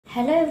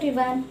Hello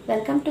everyone,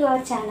 welcome to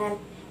our channel.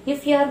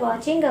 If you are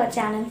watching our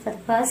channel for the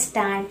first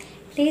time,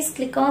 please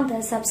click on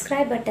the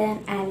subscribe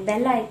button and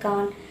bell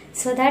icon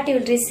so that you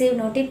will receive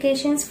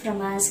notifications from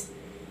us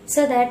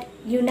so that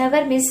you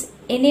never miss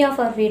any of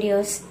our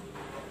videos.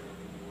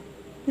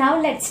 Now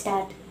let's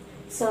start.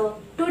 So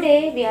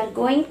today we are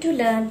going to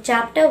learn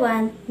chapter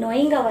 1,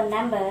 knowing our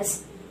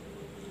numbers.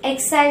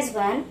 Exercise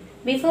 1.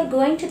 Before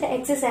going to the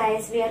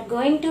exercise, we are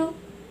going to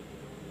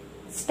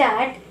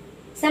start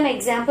some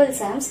example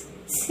sums.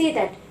 See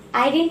that.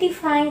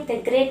 Identify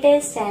the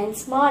greatest and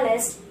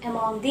smallest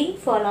among the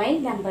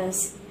following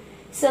numbers.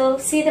 So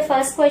see the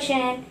first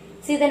question.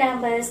 See the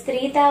numbers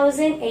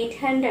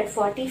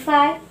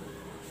 3845,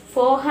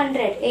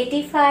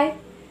 485,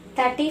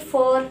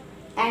 34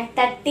 and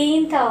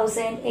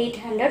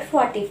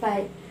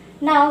 13,845.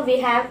 Now we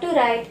have to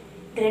write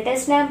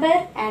greatest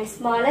number and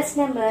smallest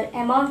number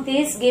among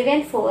these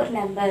given four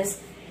numbers.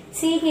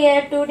 See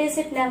here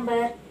two-digit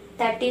number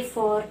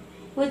 34,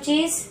 which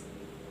is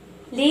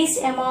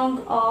least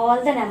among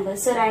all the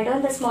numbers. So write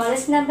down the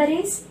smallest number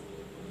is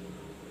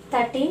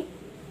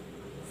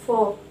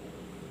 34.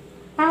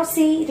 Now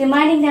see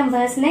remaining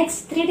numbers.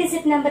 Next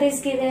three-digit number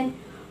is given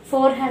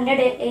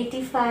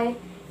 485.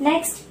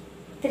 Next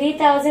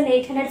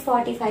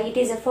 3845. It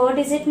is a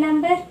four-digit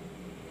number.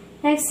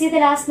 Next see the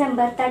last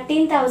number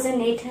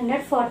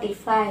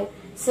 13,845.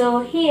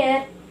 So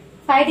here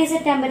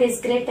five-digit number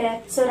is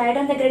greater. So write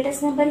down the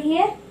greatest number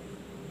here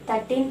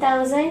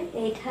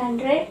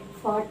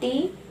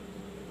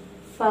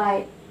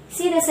 13,845.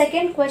 See the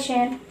second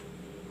question.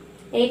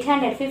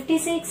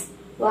 856,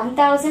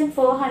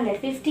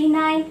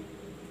 1459,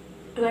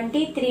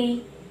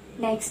 23,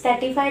 next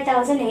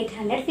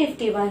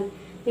 35,851.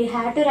 We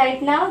have to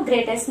write now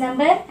greatest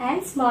number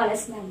and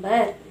smallest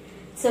number.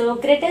 So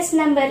greatest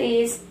number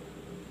is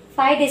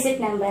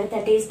 5-digit number,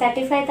 that is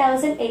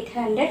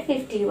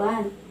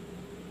 35,851.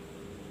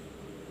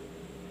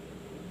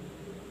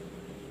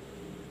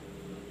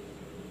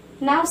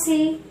 Now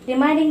see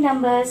remaining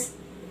numbers.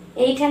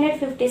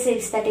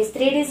 856, that is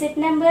 3-digit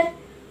number,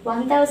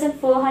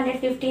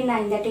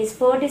 1459, that is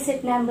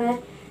 4-digit number,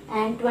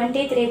 and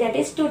 23, that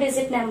is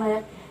 2-digit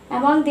number.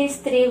 Among these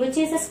three, which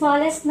is the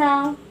smallest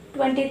now?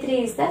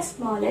 23 is the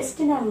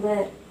smallest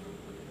number.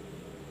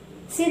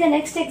 See the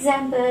next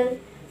example.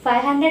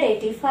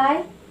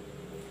 585,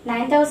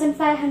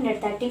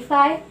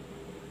 9535,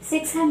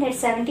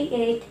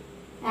 678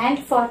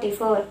 and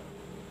 44.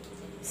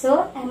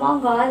 So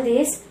among all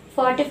these,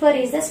 44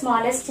 is the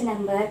smallest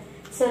number.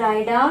 So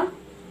write down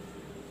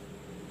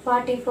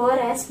 44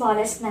 as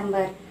smallest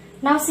number.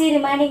 Now see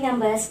remaining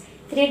numbers.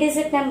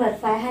 3-digit number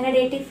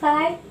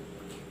 585.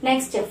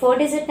 Next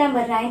 4-digit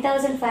number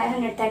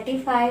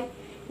 9535.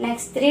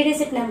 Next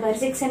 3-digit number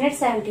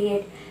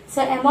 678.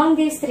 So among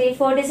these three,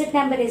 4-digit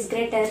number is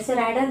greater. So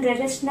write down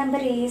greatest number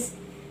is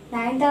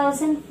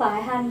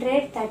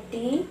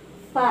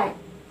 9535.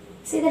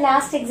 See the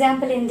last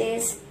example in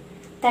this.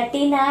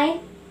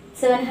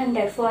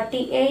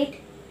 39,748.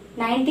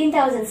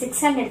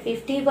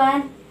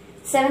 19,651,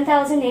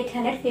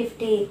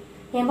 7,850.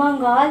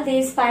 Among all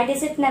these,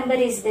 5-digit number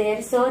is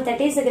there, so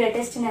that is the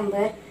greatest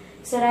number.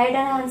 So write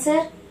down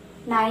answer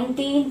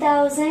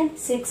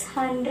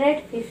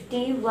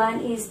 19,651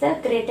 is the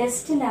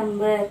greatest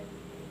number.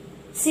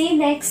 See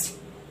next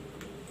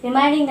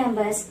remaining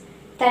numbers.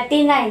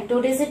 39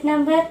 2-digit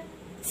number,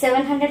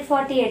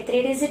 748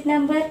 3-digit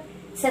number,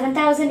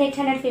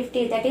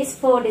 7,850, that is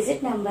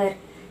 4-digit number.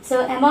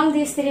 So among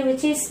these three,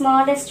 which is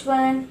smallest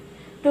one?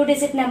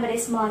 2-digit number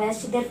is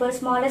smallest. Therefore,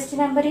 smallest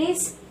number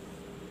is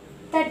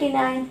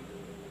 39.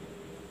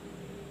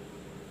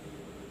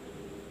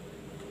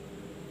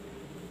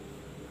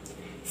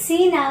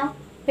 See now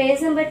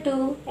page number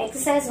 2,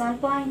 exercise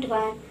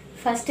 1.1,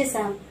 first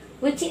sum.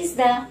 Which is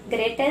the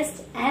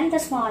greatest and the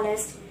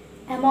smallest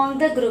among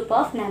the group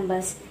of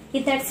numbers?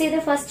 Let's see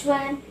the first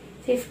one.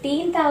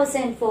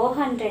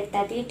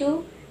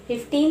 15,432,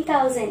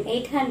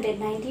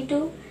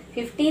 15,892,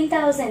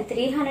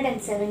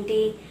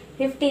 15,370,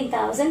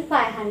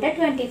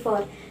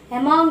 15,524.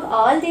 Among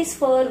all these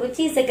four, which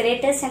is the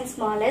greatest and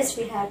smallest,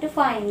 we have to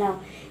find now.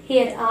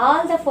 Here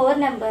all the four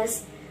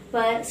numbers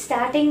were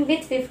starting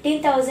with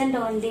 15,000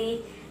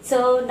 only.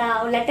 So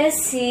now let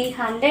us see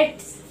 100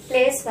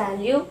 place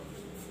value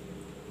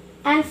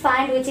and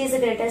find which is the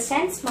greatest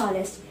and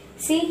smallest.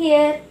 See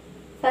here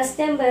first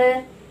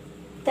number,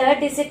 third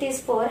digit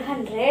is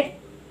 400,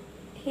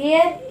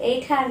 here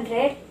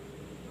 800,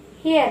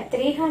 here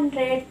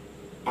 300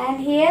 and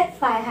here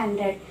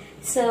 500.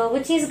 So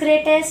which is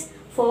greatest?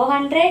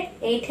 400,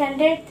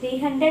 800,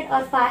 300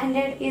 or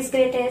 500 is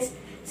greatest.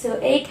 So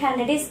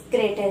 800 is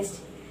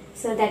greatest.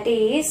 So that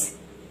is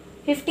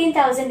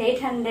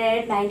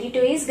 15,892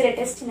 is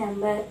greatest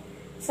number.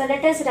 So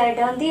let us write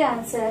down the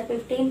answer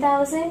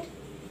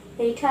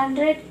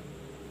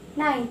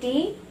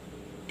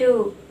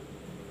 15,892.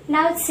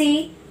 Now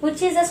see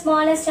which is the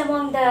smallest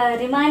among the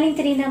remaining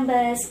three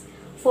numbers.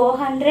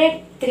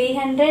 400,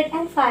 300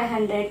 and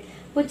 500.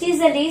 Which is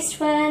the least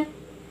one?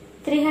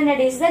 300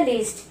 is the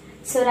least.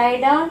 So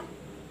write down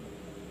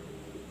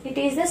it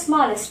is the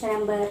smallest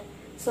number.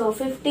 So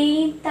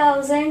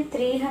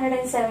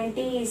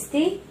 15,370 is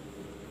the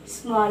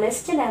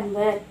smallest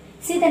number.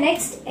 See the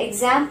next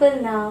example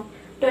now.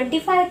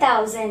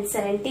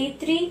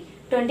 25,073,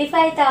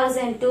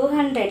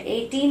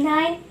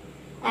 25,289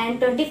 and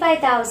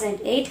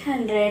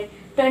 25,800,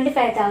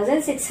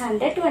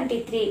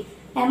 25,623.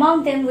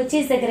 Among them, which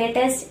is the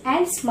greatest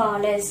and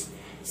smallest?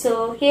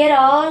 So here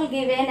all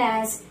given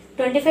as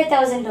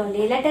 25,000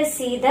 only. Let us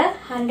see the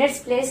hundreds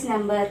place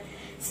number.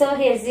 So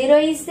here 0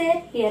 is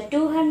there, here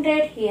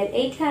 200, here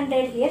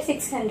 800, here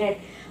 600.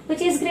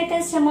 Which is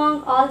greatest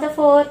among all the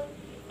four?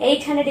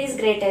 800 is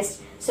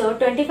greatest. So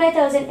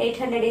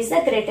 25,800 is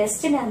the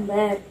greatest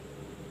number.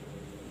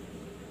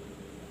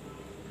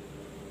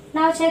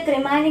 Now check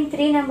remaining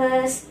three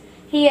numbers.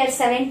 Here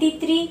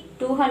 73,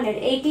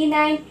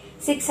 289,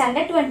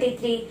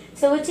 623.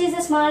 So which is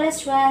the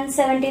smallest one?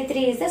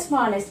 73 is the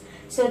smallest.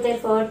 So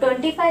therefore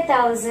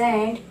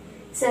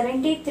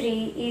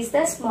 25,073 is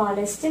the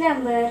smallest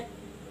number.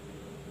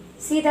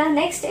 See the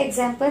next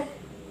example.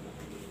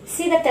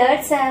 See the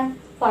third sum.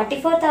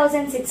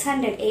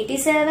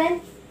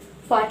 44,687,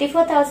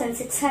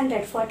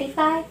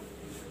 44,645,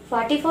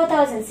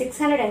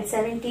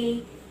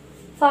 44,670,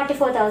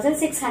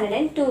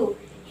 44,602.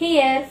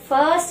 Here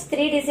first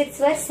three digits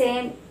were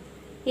same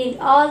in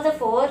all the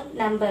four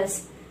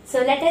numbers.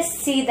 So let us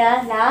see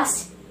the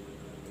last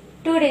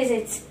two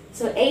digits.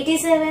 So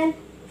 87,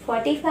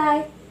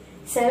 45,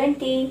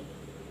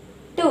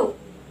 72.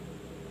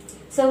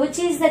 So which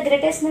is the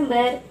greatest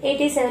number?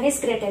 87 is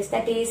greatest.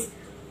 That is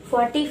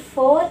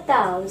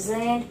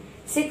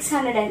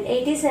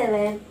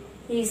 44,687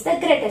 is the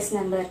greatest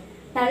number.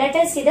 Now let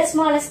us see the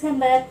smallest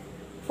number.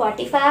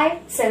 45,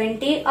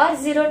 70 or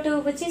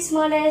 02. Which is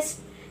smallest?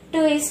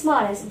 2 is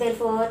smallest.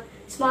 Therefore,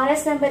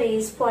 smallest number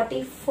is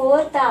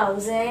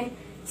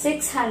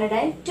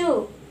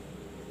 44,602.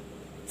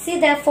 See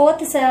the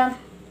fourth sum.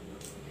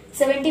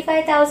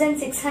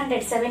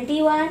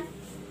 75,671,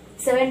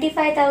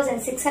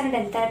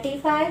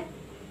 75,635,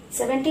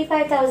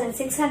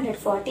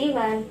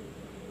 75,641.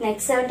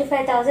 Next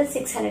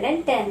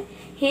 75,610.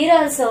 Here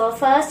also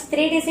first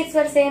three digits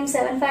were same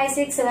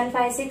 756,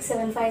 756,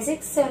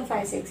 756,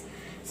 756.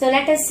 So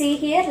let us see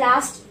here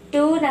last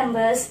two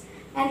numbers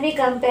and we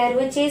compare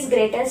which is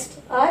greatest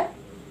or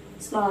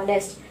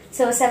smallest.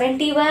 So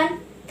 71,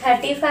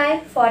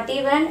 35,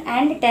 41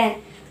 and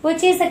 10.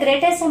 Which is the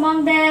greatest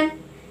among them?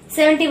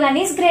 71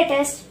 is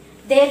greatest.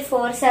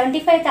 Therefore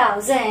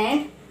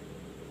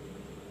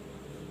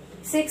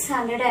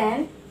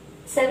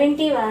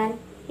 75,671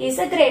 is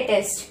the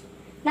greatest.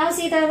 Now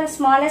see the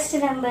smallest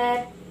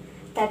number.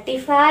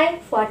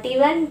 35,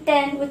 41,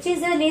 10. Which is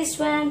the least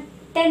one?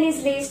 10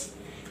 is least.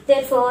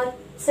 Therefore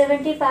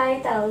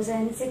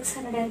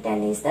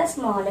 75,610 is the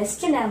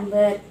smallest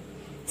number.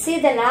 See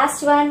the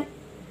last one.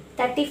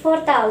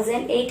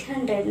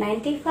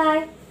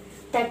 34,895,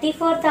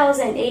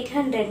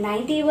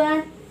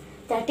 34,891,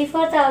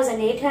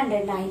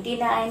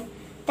 34,899,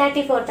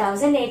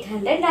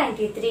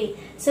 34,893.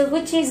 So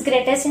which is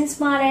greatest and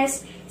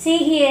smallest? See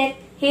here.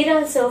 Here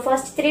also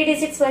first three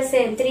digits were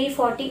same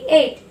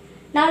 348.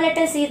 Now let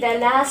us see the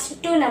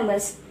last two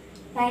numbers.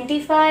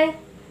 95,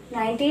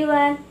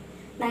 91,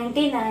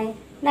 99,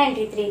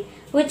 93.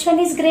 Which one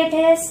is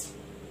greatest?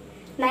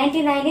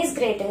 99 is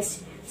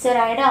greatest. So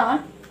write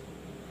down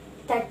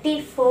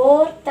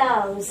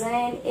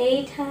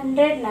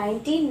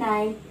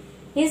 34,899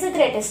 is the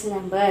greatest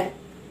number.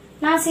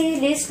 Now see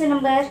least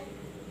number.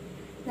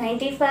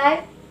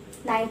 95,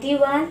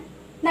 91,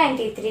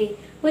 93.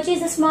 Which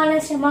is the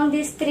smallest among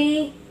these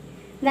three?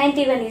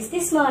 91 is the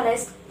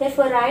smallest.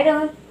 Therefore write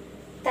down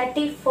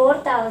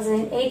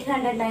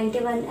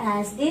 34,891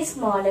 as the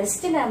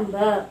smallest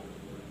number.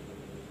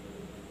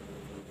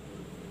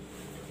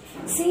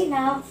 See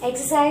now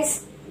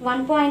exercise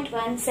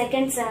 1.1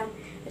 second sum.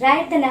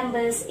 Write the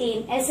numbers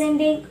in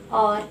ascending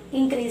or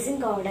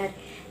increasing order.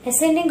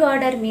 Ascending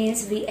order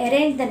means we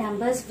arrange the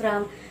numbers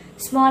from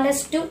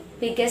smallest to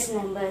biggest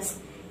numbers.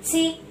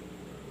 See,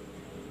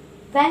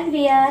 when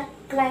we are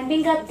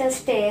climbing up the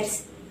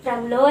stairs,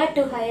 from lower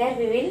to higher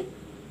we will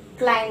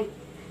climb.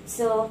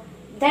 So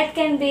that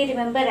can be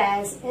remembered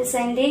as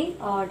ascending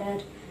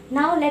order.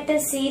 Now let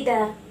us see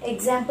the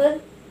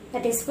example.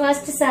 That is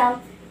first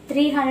sum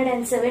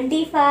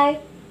 375,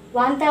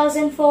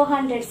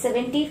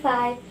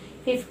 1475,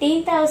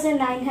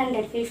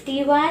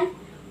 15,951,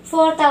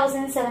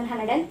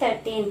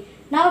 4,713.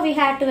 Now we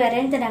have to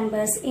arrange the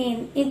numbers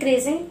in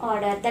increasing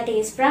order, that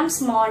is from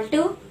small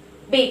to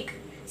big.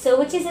 So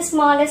which is the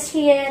smallest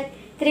here?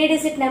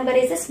 3-digit number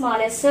is the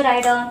smallest. So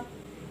write on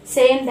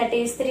same, that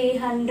is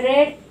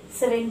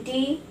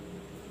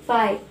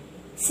 375.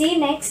 See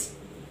next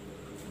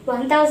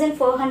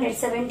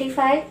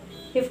 1475,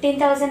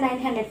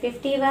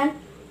 15,951,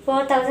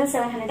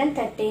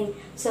 4,713.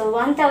 So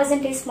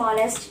 1000 is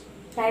smallest.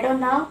 Write down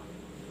now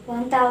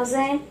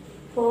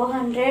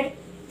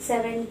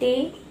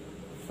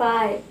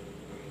 1475.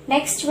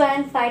 Next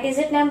one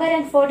 5-digit number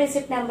and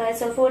 4-digit number.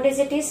 So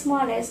 4-digit is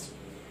smallest.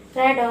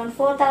 Write down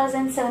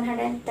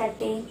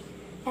 4,713.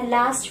 And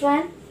last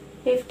one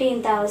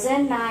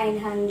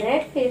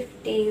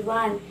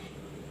 15,951.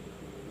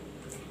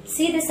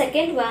 See the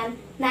second one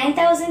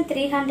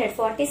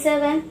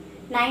 9,347,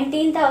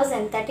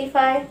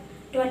 19,035,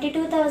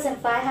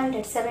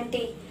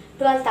 22,570,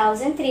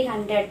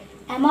 12,300.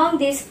 Among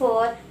these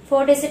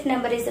four-digit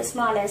number is the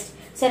smallest.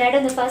 So write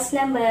on the first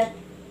number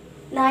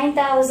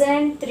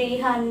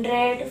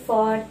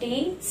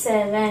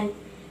 9,347.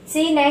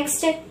 See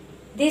next,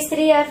 these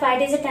three are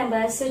 5-digit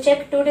numbers. So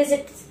check 2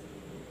 digits.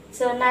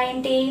 So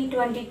 19,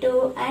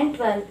 22 and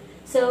 12.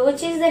 So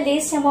which is the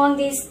least among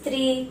these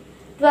three?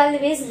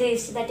 12 is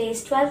least. That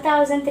is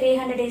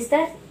 12,300 is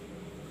the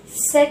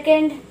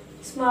second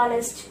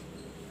smallest.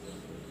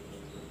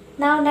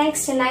 Now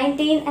next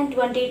 19 and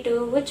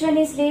 22. Which one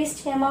is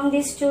least among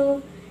these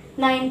two?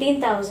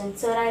 19,000.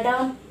 So write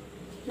down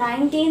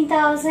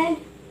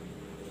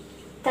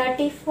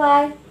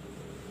 19,035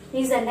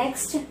 is the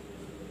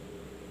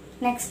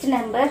next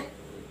number.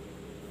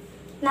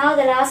 Now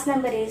the last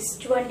number is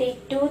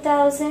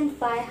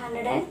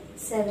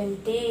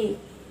 22,570.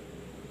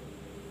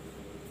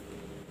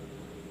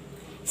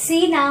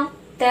 See now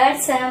third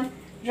sum.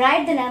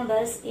 Write the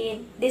numbers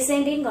in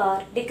descending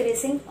or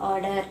decreasing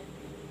order.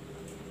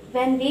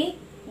 When we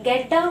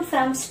get down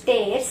from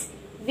stairs,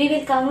 we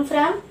will come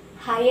from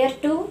higher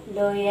to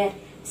lower.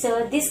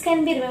 So this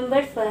can be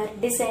remembered for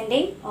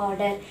descending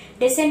order.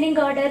 Descending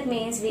order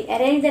means we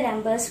arrange the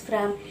numbers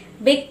from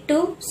big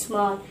to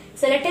small.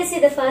 So let us see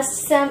the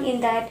first sum in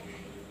that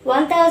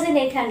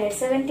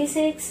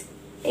 1,876,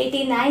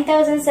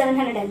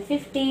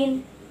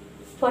 89,715,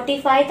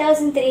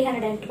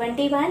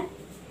 45,321,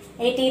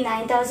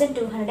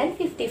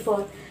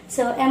 89,254.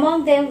 So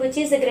among them, which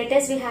is the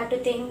greatest we have to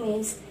think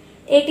means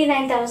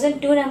 89,000,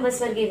 two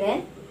numbers were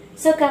given.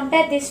 So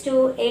compare these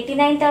two,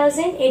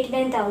 89,000,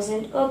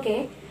 89,000.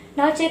 Okay.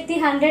 Now check the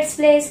hundreds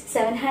place,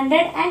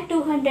 700 and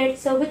 200.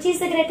 So which is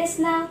the greatest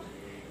now?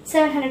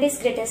 700 is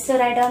greatest. So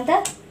write down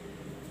the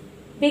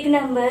big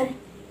number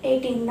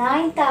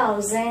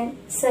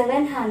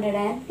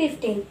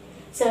 89,715.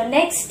 So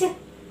next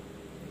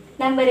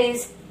number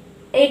is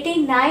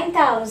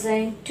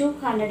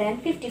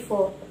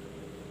 89,254.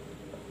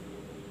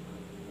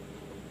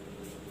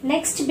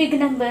 Next big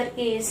number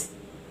is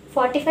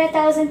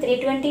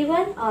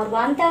 45,321 or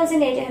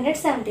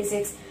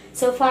 1,876.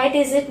 So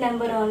 5-digit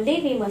number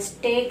only we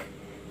must take.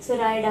 So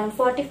write down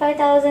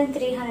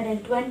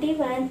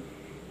 45,321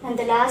 and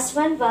the last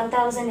one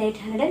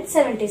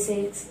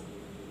 1,876.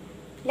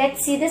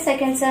 Let's see the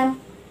second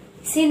sum.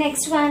 See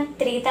next one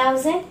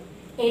 3,000,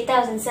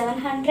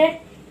 8,700,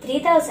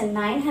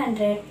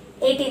 3,900,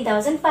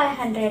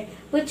 18,500.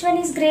 Which one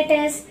is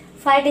greatest?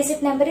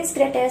 5-digit number is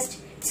greatest.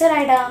 So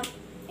write down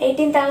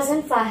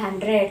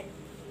 18,500.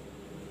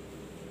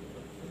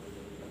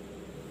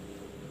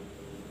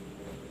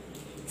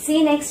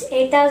 See next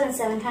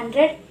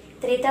 8,700,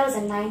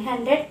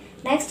 3,900,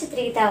 next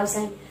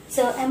 3,000.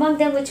 So among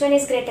them which one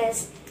is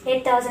greatest?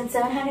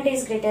 8,700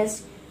 is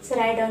greatest. So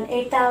write down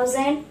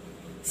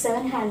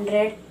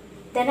 8,700.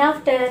 Then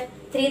after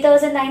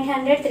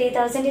 3,900,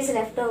 3,000 is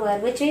left over.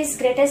 Which is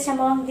greatest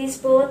among these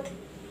both?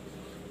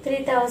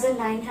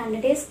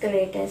 3,900 is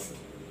greatest.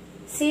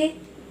 See,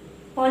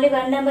 only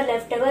one number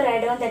left over,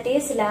 write down, that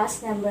is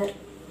last number.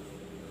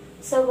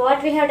 So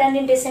what we have done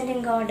in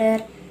descending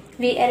order?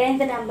 We arrange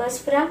the numbers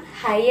from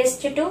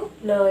highest to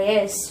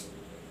lowest.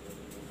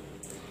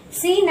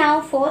 See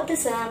now fourth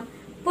sum.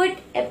 Put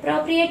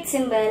appropriate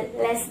symbol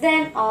less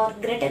than or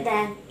greater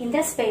than in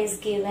the space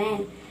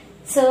given.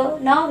 So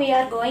now we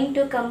are going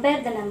to compare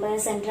the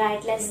numbers and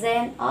write less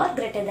than or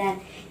greater than.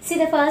 See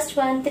the first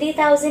one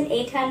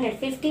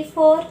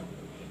 3,854,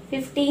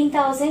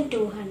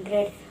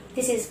 15,200.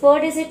 This is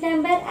 4-digit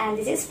number and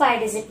this is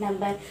 5-digit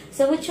number.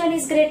 So which one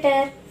is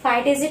greater?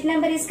 5-digit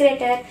number is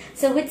greater.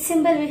 So which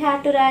symbol we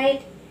have to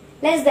write?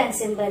 Less than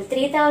symbol.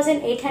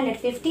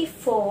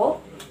 3,854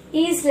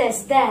 is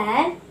less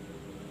than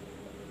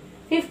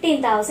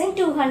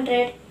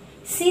 15,200.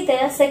 See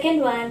the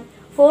second one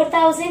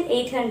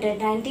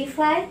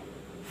 4,895,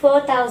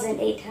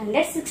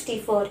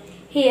 4,864.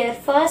 Here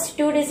first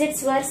two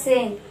digits were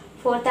same,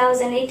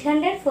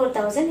 4,800,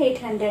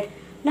 4,800.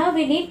 Now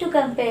we need to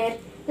compare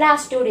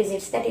last two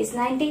digits, that is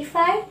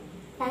 95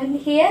 and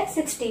here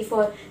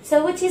 64.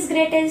 So which is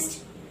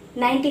greatest?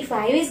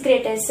 95 is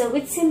greatest. So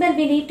which symbol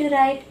we need to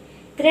write?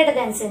 Greater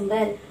than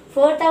symbol.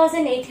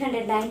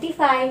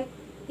 4,895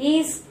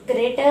 is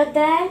greater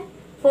than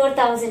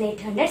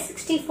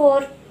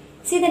 4,864.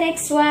 See the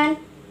next one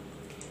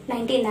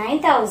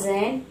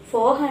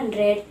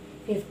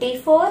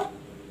 99,454,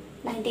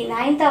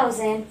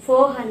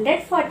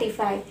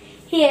 99,445.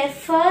 Here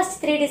first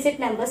three digit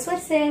numbers were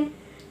same,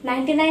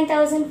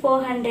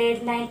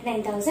 99,400,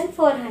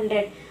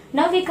 99,400.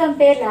 Now we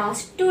compare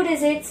last two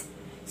digits.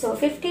 So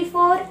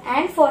 54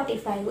 and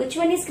 45. Which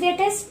one is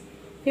greatest?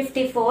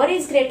 54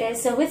 is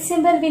greatest. So which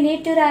symbol we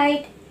need to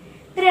write?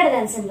 Greater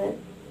than symbol.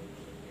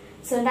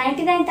 So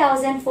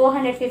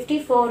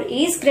 99,454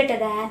 is greater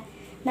than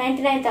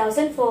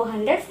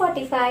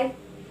 99,445.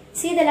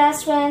 See the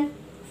last one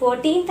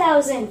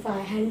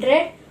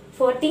 14,500,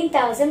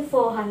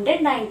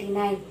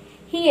 14,499.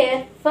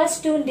 Here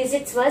first two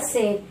digits were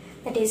same,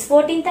 that is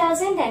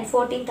 14,000 and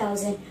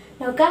 14,000.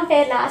 Now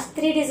compare last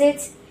three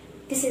digits.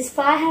 This is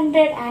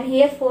 500 and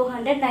here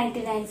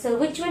 499. So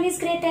which one is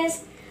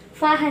greatest?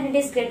 500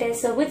 is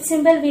greatest. So which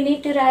symbol we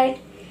need to write?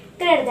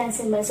 Greater than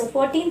symbol. So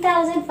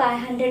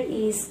 14,500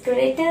 is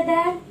greater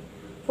than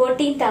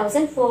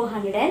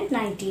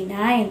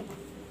 14,499.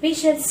 We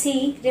shall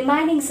see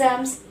remaining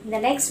sums in the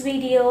next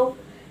video.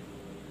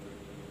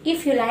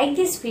 If you like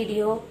this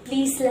video,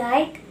 please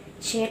like,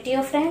 share to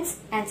your friends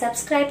and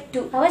subscribe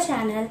to our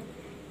channel.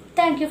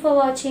 Thank you for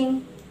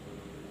watching.